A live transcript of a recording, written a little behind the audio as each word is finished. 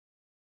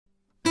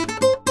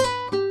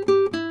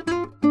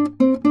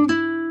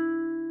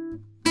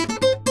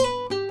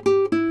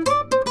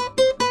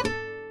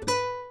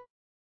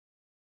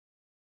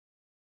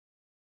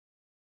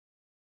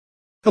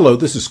Hello,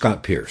 this is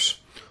Scott Pierce.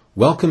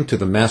 Welcome to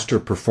the Master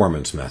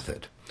Performance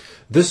Method.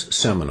 This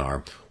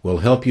seminar will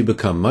help you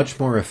become much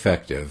more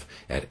effective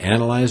at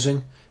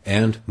analyzing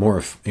and,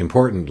 more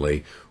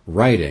importantly,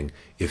 writing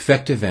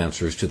effective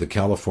answers to the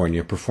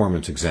California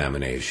Performance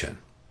Examination.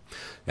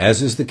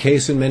 As is the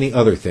case in many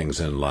other things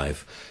in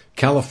life,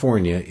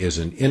 California is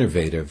an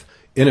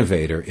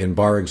innovator in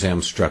bar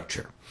exam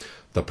structure.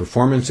 The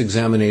performance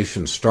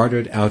examination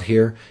started out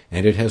here,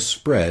 and it has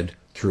spread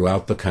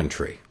throughout the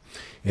country.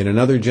 In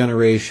another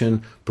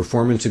generation,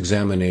 performance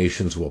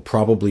examinations will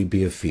probably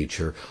be a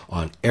feature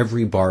on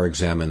every bar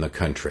exam in the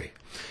country.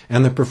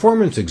 And the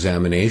performance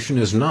examination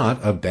is not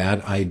a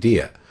bad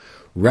idea.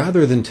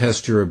 Rather than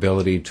test your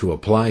ability to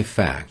apply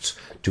facts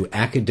to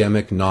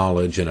academic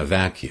knowledge in a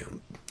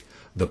vacuum,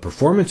 the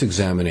performance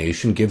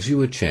examination gives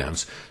you a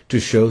chance to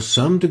show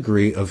some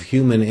degree of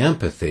human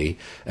empathy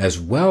as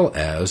well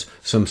as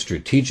some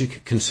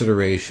strategic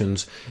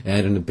considerations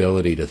and an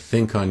ability to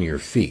think on your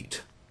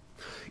feet.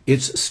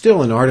 It's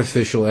still an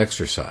artificial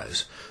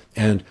exercise,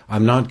 and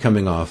I'm not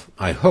coming off,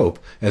 I hope,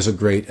 as a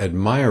great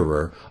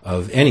admirer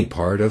of any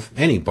part of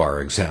any bar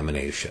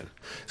examination.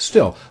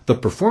 Still, the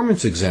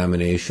performance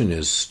examination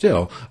is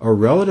still a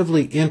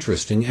relatively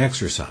interesting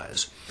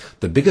exercise.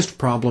 The biggest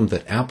problem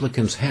that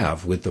applicants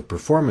have with the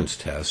performance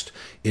test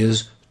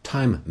is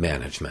time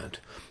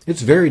management.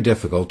 It's very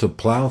difficult to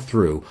plow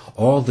through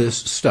all this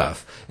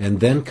stuff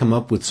and then come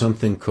up with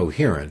something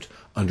coherent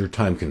under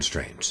time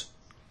constraints.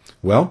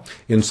 Well,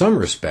 in some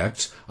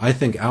respects, I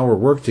think our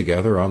work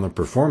together on the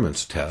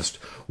performance test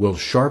will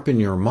sharpen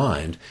your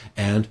mind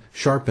and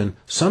sharpen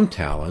some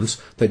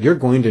talents that you're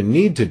going to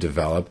need to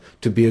develop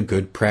to be a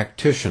good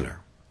practitioner.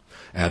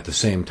 At the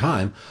same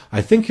time,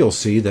 I think you'll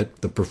see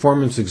that the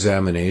performance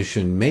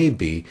examination may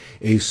be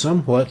a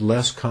somewhat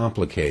less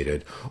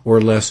complicated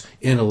or less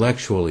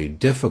intellectually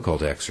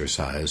difficult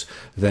exercise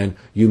than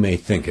you may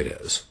think it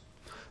is.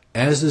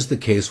 As is the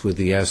case with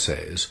the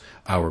essays,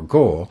 our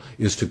goal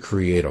is to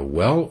create a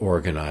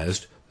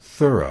well-organized,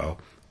 thorough,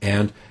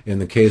 and, in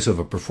the case of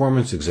a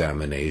performance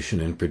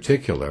examination in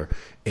particular,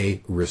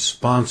 a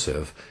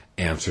responsive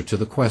answer to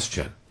the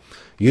question.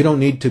 You don't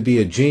need to be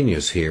a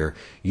genius here,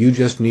 you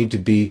just need to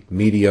be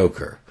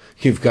mediocre.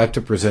 You've got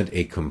to present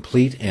a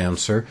complete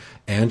answer,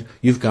 and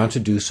you've got to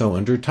do so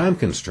under time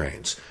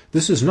constraints.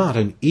 This is not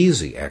an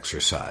easy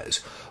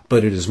exercise,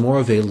 but it is more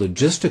of a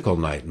logistical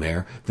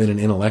nightmare than an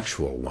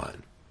intellectual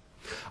one.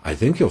 I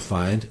think you'll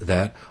find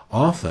that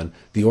often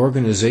the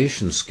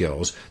organization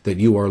skills that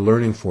you are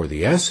learning for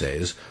the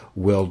essays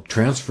will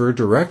transfer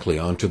directly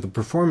onto the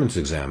performance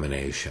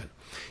examination.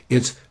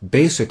 It's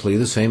basically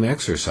the same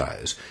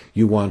exercise.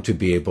 You want to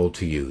be able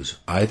to use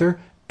either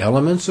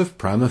elements of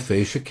prima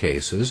facie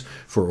cases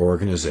for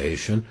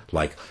organization,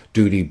 like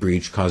duty,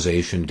 breach,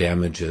 causation,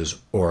 damages,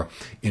 or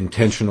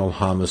intentional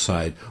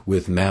homicide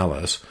with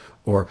malice,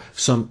 or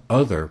some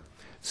other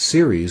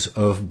series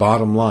of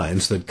bottom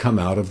lines that come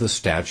out of the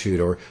statute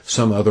or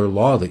some other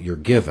law that you're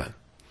given.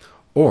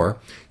 Or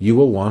you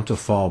will want to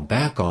fall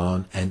back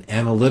on an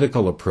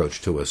analytical approach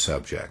to a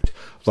subject,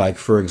 like,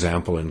 for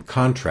example, in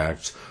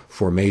contracts,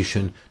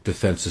 formation,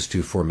 defenses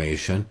to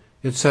formation,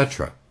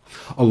 etc.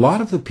 A lot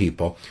of the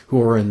people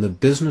who are in the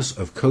business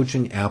of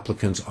coaching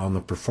applicants on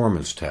the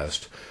performance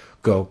test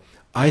go,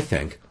 I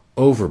think,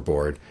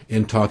 overboard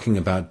in talking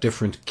about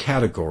different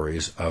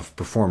categories of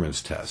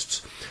performance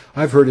tests.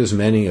 I've heard as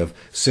many of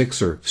 6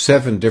 or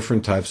 7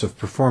 different types of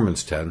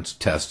performance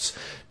tests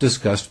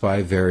discussed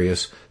by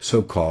various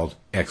so-called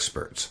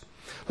experts.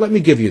 Let me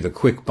give you the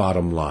quick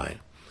bottom line.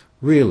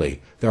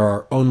 Really, there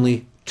are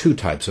only 2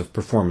 types of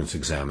performance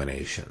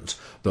examinations,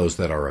 those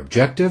that are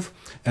objective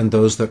and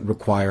those that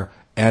require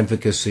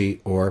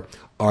advocacy or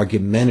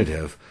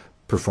argumentative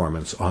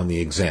performance on the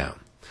exam.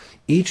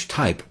 Each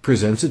type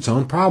presents its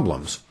own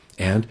problems.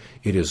 And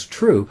it is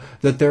true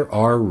that there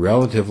are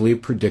relatively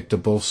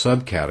predictable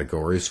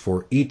subcategories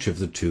for each of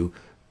the 2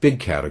 big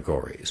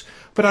categories.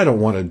 But I don't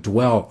want to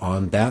dwell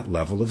on that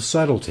level of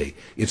subtlety.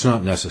 It's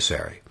not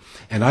necessary.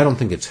 And I don't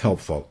think it's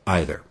helpful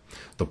either.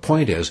 The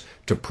point is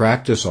to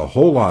practice a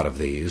whole lot of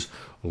these,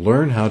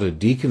 learn how to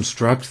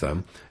deconstruct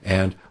them,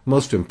 and,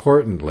 most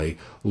importantly,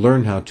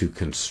 learn how to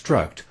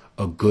construct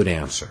a good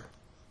answer.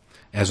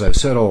 As I've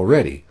said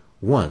already,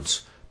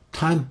 once,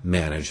 time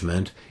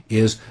management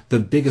is the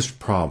biggest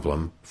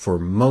problem for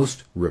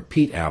most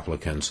repeat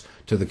applicants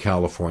to the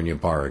California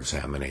bar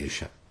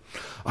examination.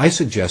 I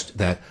suggest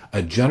that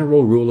a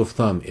general rule of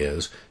thumb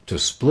is to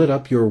split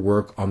up your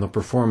work on the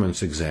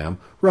performance exam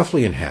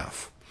roughly in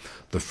half.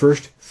 The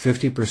first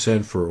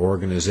 50% for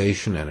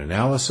organization and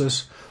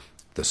analysis,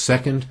 the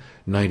second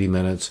 90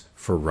 minutes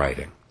for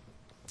writing.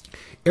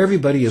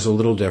 Everybody is a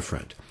little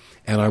different,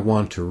 and I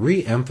want to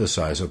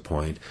re-emphasize a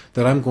point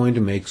that I'm going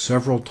to make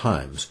several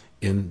times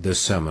in this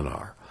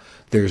seminar.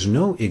 There's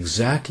no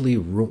exactly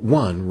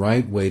one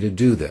right way to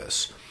do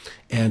this,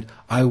 and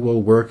I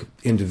will work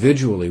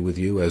individually with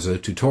you as a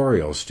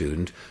tutorial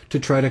student to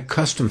try to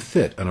custom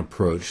fit an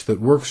approach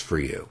that works for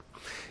you.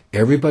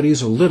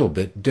 Everybody's a little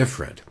bit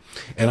different,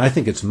 And I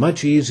think it's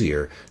much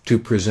easier to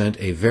present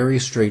a very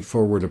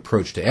straightforward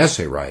approach to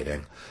essay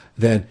writing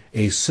than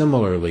a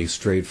similarly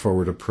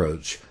straightforward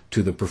approach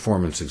to the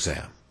performance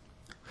exam.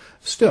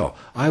 Still,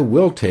 I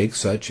will take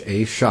such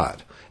a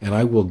shot, and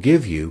I will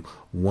give you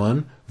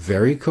one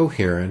very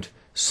coherent,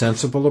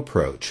 sensible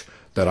approach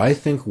that I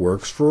think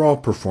works for all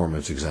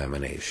performance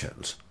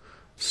examinations.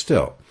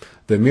 Still,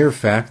 the mere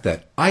fact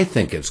that I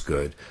think it's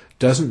good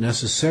doesn't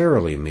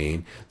necessarily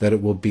mean that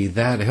it will be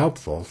that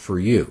helpful for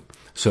you.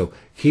 So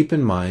keep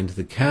in mind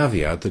the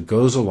caveat that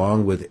goes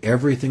along with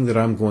everything that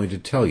I'm going to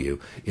tell you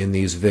in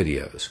these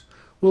videos.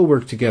 We'll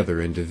work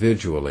together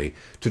individually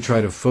to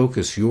try to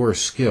focus your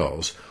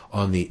skills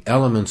on the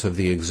elements of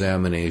the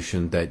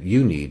examination that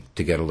you need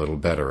to get a little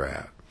better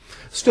at.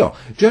 Still,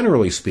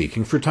 generally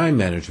speaking, for time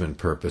management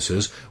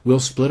purposes, we'll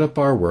split up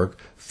our work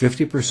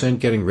 50%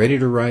 getting ready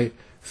to write,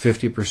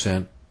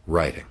 50%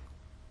 writing.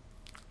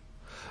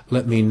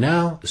 Let me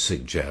now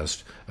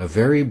suggest a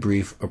very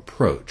brief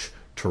approach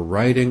to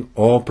writing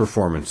all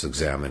performance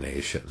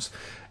examinations,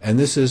 and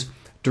this is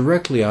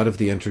directly out of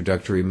the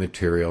introductory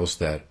materials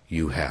that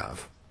you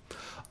have.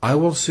 I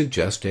will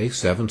suggest a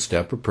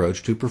 7-step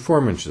approach to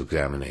performance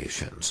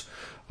examinations.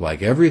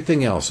 Like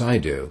everything else I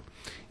do,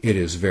 it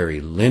is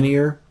very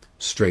linear,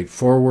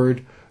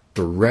 straightforward,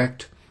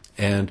 direct,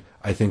 and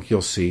I think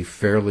you'll see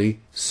fairly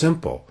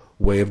simple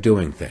way of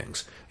doing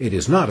things. It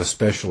is not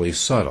especially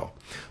subtle,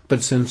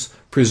 but since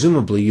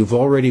presumably you've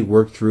already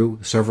worked through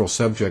several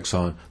subjects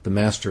on the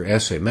master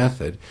essay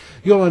method,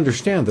 you'll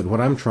understand that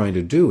what I'm trying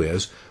to do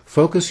is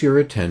focus your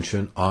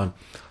attention on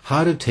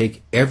how to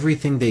take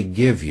everything they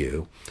give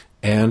you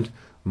and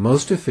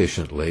most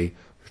efficiently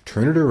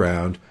turn it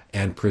around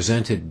and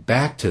present it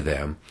back to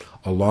them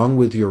along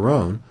with your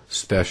own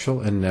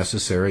special and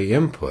necessary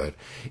input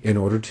in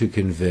order to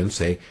convince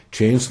a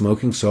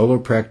chain-smoking solo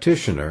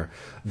practitioner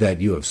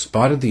that you have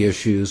spotted the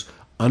issues,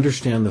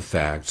 understand the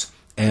facts,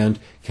 and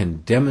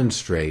can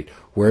demonstrate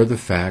where the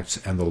facts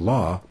and the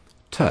law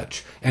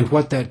touch and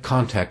what that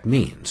contact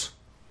means.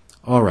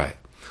 All right.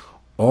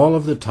 All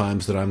of the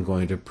times that I'm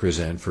going to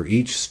present for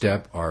each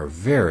step are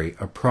very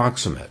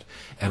approximate,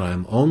 and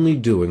I'm only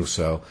doing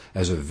so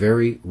as a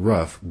very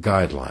rough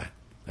guideline.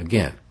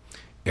 Again,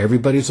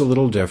 everybody's a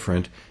little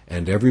different,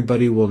 and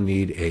everybody will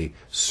need a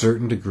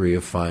certain degree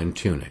of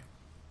fine-tuning.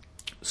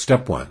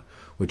 Step 1,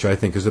 which I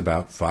think is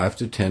about 5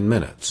 to 10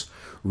 minutes.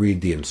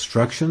 Read the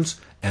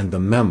instructions and the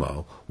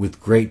memo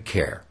with great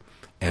care,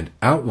 and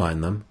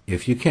outline them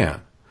if you can.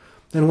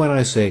 And when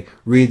I say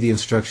read the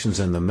instructions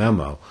and the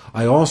memo,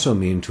 I also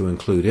mean to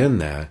include in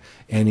that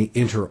any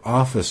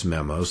inter-office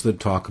memos that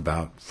talk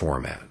about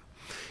format.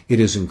 It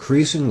is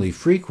increasingly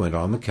frequent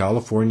on the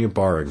California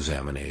bar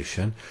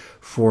examination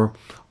for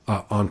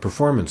on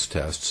performance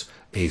tests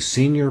a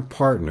senior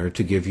partner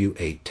to give you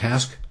a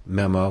task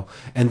memo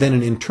and then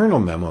an internal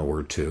memo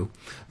or two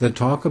that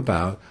talk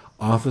about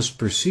office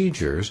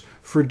procedures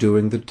for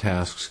doing the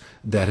tasks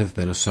that have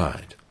been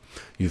assigned.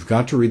 You've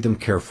got to read them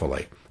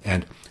carefully,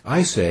 and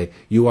I say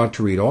you ought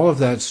to read all of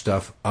that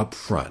stuff up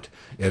front.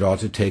 It ought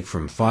to take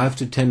from 5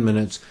 to 10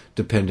 minutes,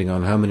 depending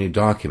on how many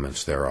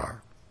documents there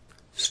are.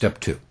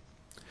 Step 2.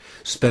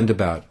 Spend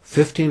about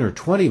 15 or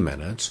 20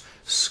 minutes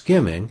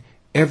skimming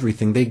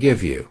everything they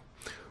give you.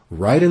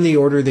 Write in the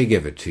order they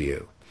give it to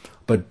you,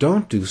 but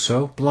don't do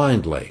so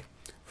blindly.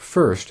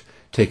 First,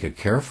 take a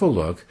careful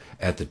look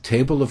at the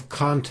table of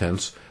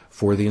contents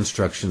for the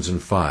instructions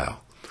and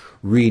file.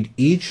 Read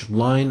each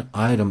line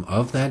item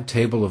of that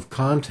table of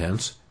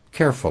contents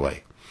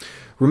carefully.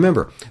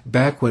 Remember,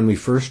 back when we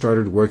first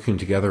started working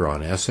together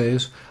on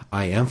essays,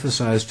 I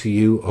emphasized to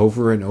you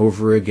over and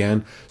over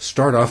again,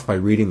 start off by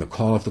reading the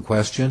call of the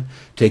question,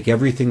 take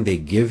everything they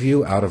give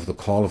you out of the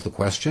call of the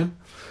question,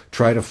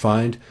 try to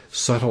find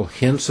subtle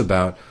hints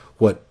about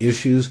what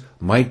issues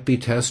might be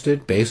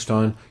tested based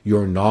on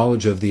your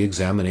knowledge of the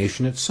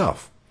examination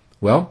itself.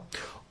 Well,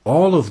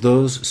 all of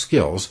those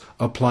skills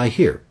apply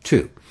here,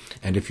 too.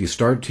 And if you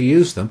start to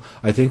use them,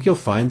 I think you'll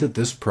find that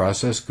this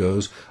process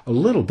goes a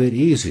little bit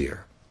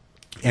easier.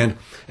 And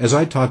as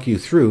I talk you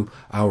through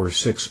our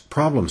 6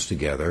 problems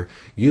together,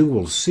 you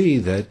will see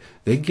that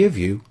they give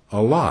you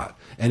a lot.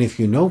 And if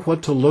you know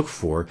what to look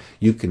for,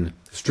 you can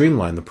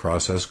streamline the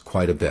process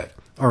quite a bit.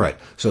 All right,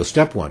 so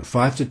step 1,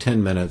 5 to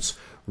 10 minutes,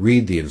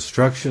 read the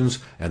instructions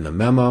and the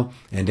memo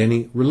and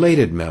any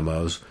related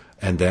memos.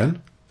 And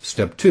then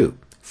step 2,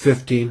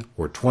 15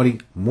 or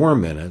 20 more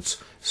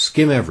minutes,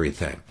 skim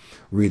everything.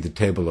 Read the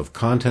table of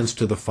contents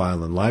to the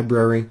file and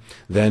library,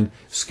 then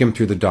skim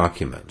through the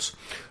documents.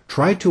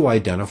 Try to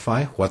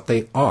identify what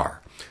they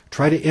are.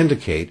 Try to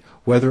indicate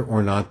whether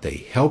or not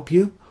they help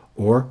you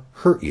or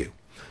hurt you.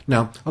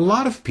 Now, a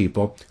lot of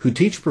people who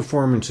teach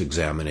performance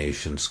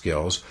examination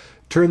skills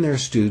turn their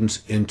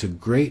students into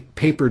great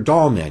paper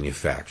doll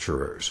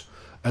manufacturers.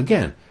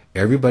 Again,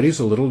 everybody's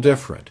a little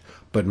different,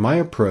 but my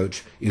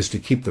approach is to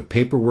keep the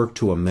paperwork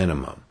to a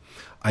minimum.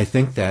 I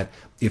think that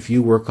if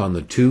you work on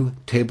the 2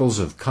 tables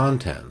of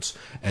contents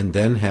and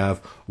then have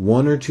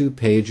 1 or 2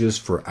 pages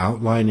for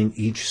outlining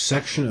each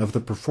section of the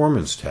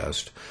performance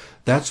test,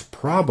 that's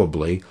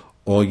probably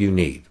all you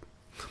need.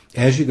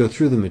 as you go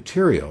through the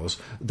materials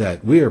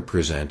that we are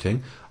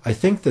presenting, I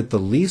think that the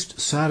least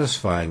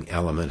satisfying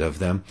element of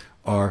them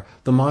are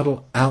the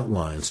model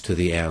outlines to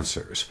the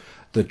answers.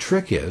 The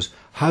trick is,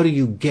 how do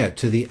you get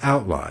to the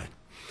outline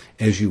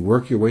as you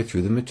work your way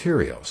through the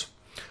materials?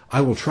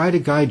 I will try to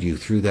guide you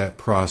through that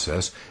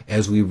process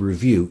as we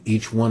review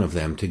each one of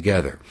them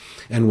together,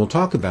 and we'll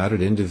talk about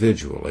it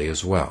individually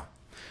as well.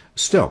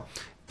 Still,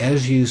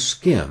 as you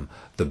skim,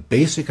 the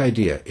basic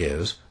idea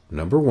is,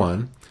 number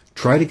one,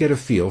 try to get a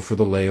feel for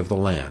the lay of the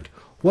land.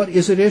 What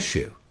is at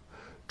issue?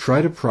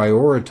 Try to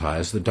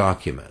prioritize the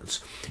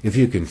documents. If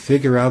you can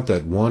figure out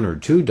that one or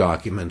two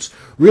documents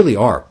really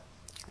are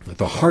at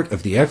the heart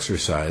of the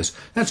exercise,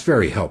 that's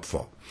very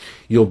helpful.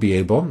 You'll be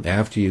able,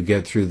 after you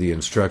get through the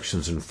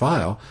instructions and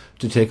file,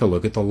 to take a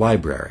look at the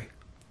library.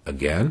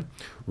 Again,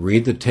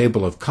 read the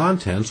table of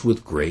contents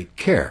with great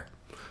care.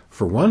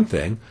 For one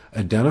thing,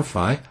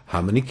 identify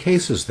how many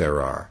cases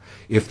there are.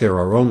 If there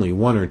are only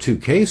one or two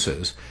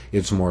cases,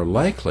 it's more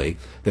likely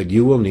that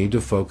you will need to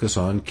focus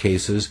on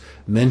cases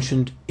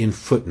mentioned in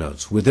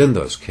footnotes within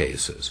those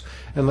cases.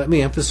 And let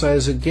me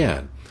emphasize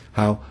again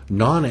how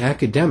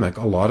non-academic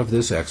a lot of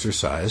this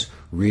exercise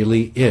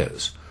really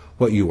is.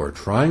 What you are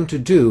trying to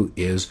do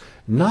is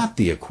not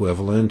the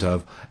equivalent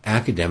of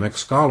academic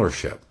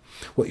scholarship.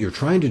 What you're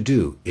trying to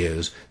do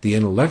is the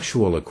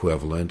intellectual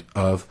equivalent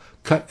of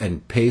cut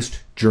and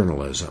paste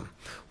journalism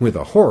with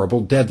a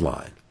horrible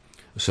deadline.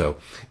 So,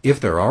 if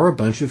there are a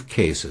bunch of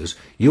cases,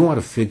 you want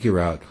to figure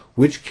out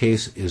which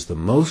case is the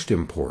most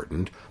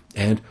important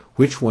and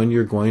which one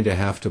you're going to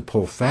have to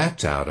pull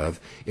facts out of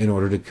in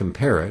order to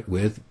compare it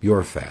with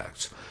your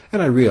facts.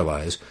 And I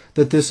realize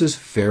that this is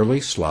fairly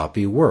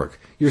sloppy work.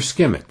 You're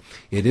skimming.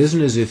 It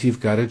isn't as if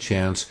you've got a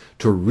chance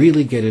to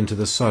really get into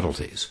the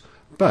subtleties.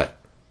 But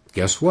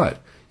guess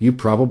what? You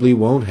probably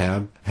won't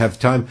have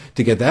time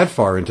to get that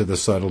far into the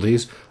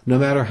subtleties, no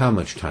matter how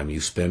much time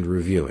you spend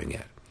reviewing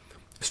it.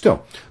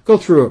 Still, go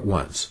through it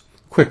once,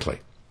 quickly,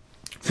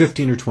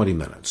 15 or 20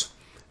 minutes.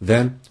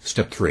 Then,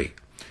 step 3.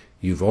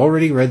 You've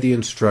already read the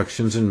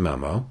instructions and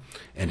memo,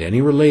 and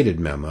any related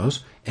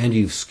memos, and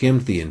you've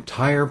skimmed the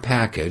entire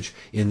package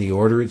in the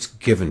order it's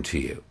given to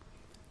you.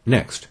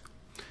 Next,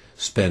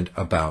 spend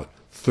about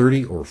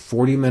 30 or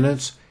 40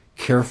 minutes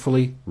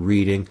carefully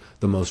reading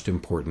the most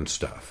important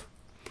stuff.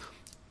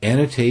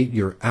 Annotate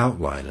your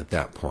outline at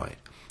that point,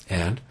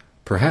 and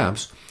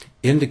perhaps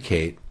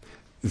indicate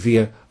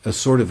via a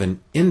sort of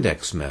an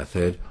index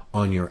method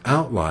on your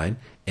outline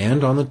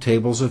and on the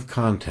tables of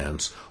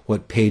contents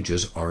what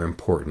pages are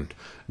important,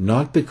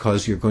 not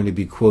because you're going to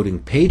be quoting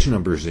page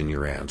numbers in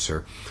your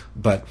answer,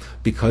 but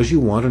because you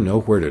want to know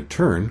where to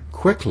turn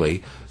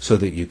quickly so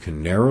that you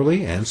can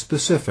narrowly and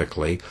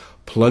specifically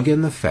plug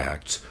in the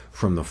facts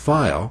from the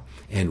file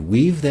and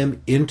weave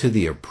them into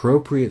the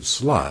appropriate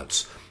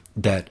slots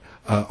that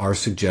are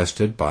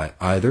suggested by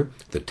either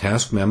the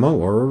task memo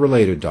or a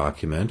related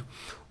document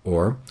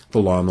or the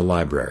law in the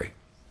library.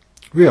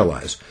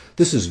 Realize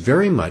this is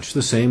very much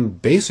the same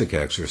basic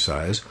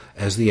exercise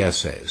as the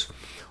essays.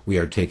 We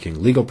are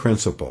taking legal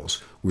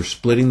principles. We're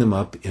splitting them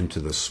up into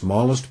the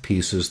smallest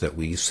pieces that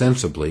we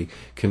sensibly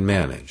can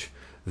manage.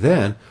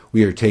 Then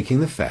we are taking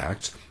the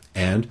facts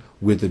and,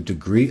 with a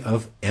degree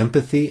of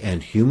empathy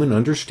and human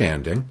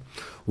understanding,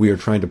 we are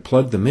trying to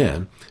plug them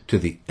in to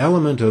the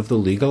element of the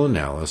legal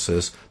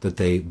analysis that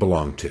they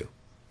belong to.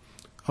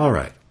 All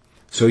right,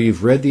 so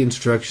you've read the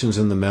instructions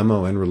in the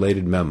memo and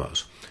related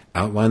memos.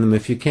 Outline them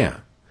if you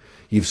can.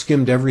 You've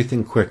skimmed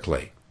everything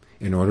quickly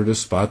in order to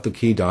spot the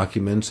key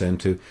documents and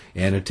to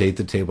annotate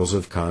the tables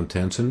of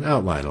contents and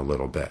outline a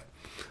little bit.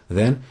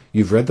 Then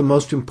you've read the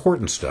most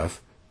important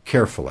stuff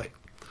carefully.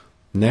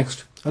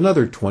 Next,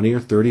 another 20 or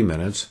 30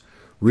 minutes,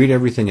 read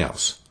everything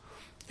else,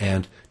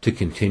 and to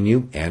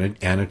continue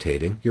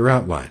annotating your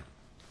outline.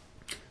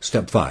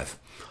 Step 5.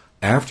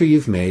 After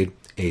you've made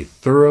a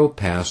thorough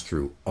pass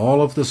through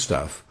all of the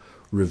stuff,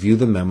 review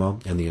the memo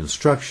and the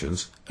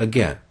instructions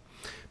again.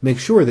 Make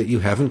sure that you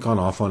haven't gone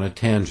off on a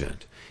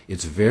tangent.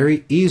 It's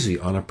very easy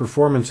on a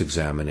performance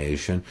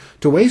examination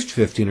to waste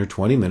 15 or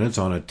 20 minutes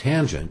on a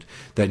tangent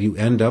that you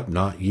end up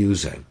not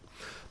using.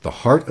 The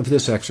heart of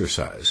this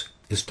exercise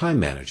is time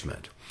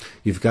management.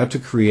 You've got to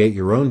create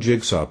your own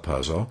jigsaw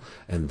puzzle,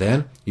 and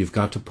then you've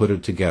got to put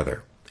it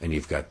together, and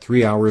you've got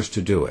 3 hours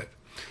to do it.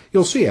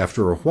 You'll see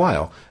after a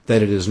while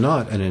that it is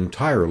not an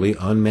entirely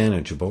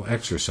unmanageable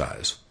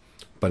exercise,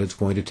 but it's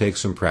going to take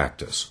some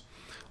practice.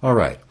 All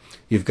right,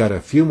 you've got a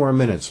few more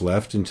minutes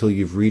left until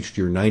you've reached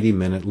your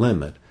 90-minute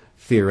limit,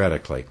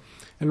 theoretically,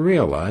 and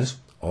realize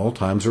all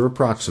times are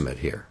approximate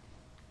here.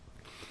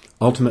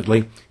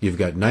 Ultimately, you've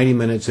got 90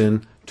 minutes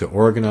in to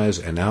organize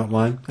and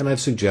outline, and I've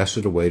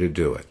suggested a way to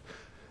do it.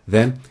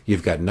 Then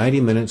you've got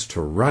 90 minutes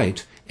to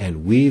write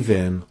and weave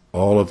in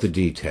all of the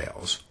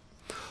details.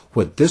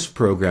 What this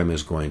program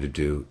is going to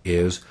do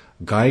is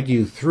guide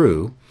you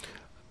through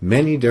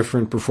many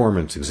different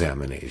performance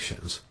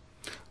examinations.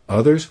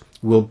 Others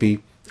will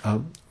be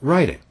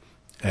writing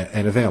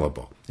and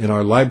available. In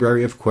our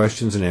library of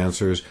questions and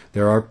answers,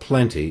 there are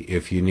plenty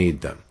if you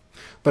need them.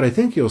 But I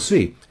think you'll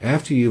see,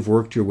 after you've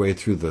worked your way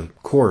through the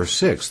core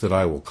 6 that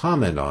I will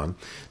comment on,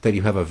 that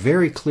you have a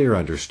very clear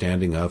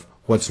understanding of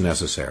what's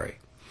necessary.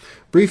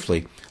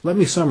 Briefly, let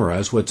me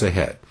summarize what's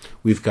ahead.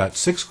 We've got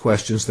 6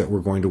 questions that we're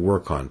going to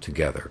work on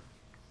together.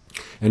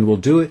 And we'll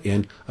do it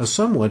in a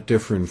somewhat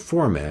different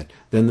format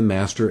than the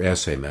master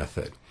essay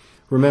method.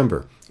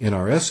 Remember, in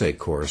our essay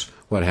course,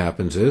 what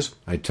happens is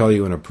I tell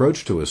you an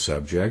approach to a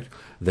subject,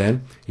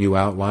 then you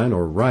outline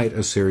or write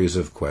a series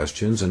of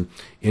questions, and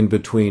in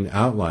between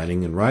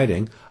outlining and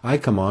writing, I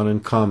come on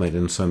and comment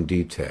in some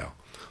detail.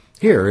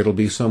 Here, it'll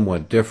be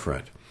somewhat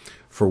different.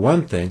 For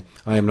one thing,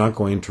 I am not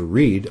going to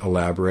read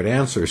elaborate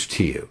answers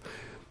to you.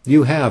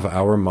 You have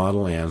our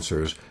model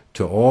answers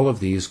to all of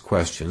these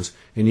questions,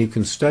 and you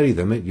can study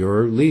them at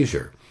your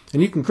leisure.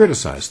 And you can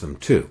criticize them,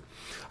 too.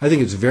 I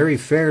think it's very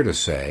fair to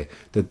say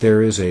that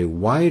there is a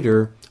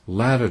wider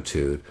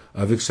latitude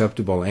of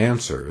acceptable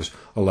answers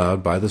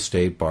allowed by the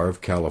State Bar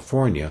of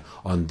California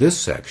on this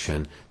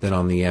section than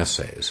on the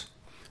essays.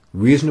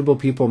 Reasonable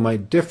people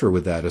might differ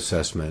with that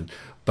assessment,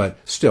 but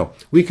still,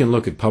 we can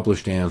look at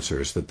published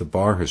answers that the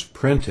Bar has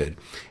printed,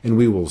 and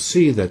we will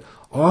see that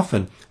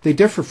often they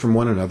differ from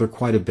one another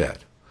quite a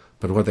bit.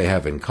 But what they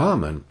have in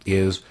common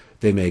is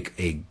they make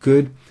a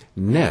good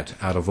net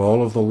out of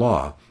all of the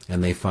law,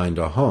 and they find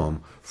a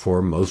home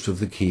for most of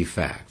the key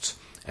facts.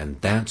 And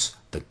that's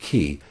the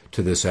key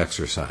to this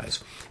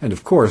exercise. And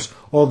of course,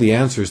 all the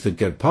answers that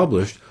get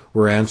published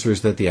were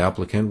answers that the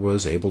applicant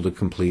was able to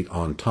complete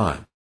on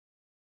time.